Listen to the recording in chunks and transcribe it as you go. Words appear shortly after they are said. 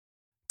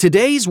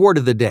Today's word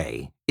of the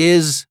day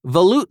is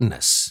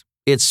velutinous.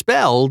 It's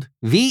spelled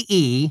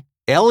V-E-L-U-T-I-N-O-U-S.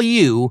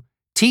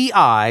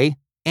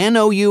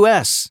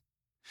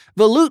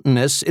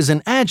 Velutinous is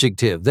an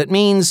adjective that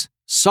means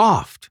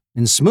soft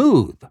and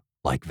smooth,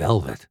 like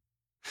velvet.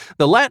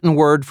 The Latin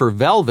word for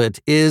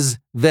velvet is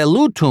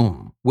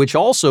velutum, which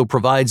also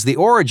provides the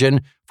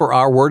origin for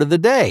our word of the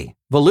day,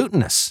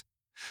 velutinous.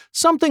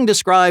 Something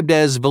described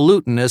as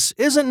velutinous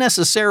isn't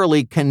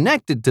necessarily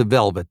connected to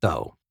velvet,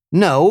 though.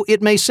 No,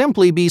 it may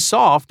simply be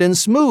soft and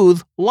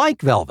smooth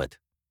like velvet.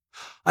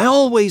 I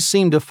always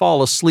seem to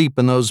fall asleep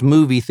in those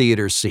movie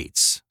theater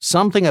seats.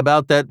 Something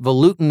about that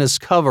velutinous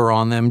cover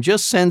on them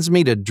just sends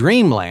me to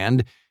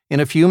dreamland in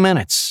a few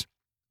minutes.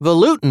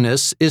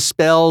 Velutinous is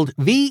spelled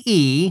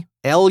V-E-L-U-T-I-N-O-U-S.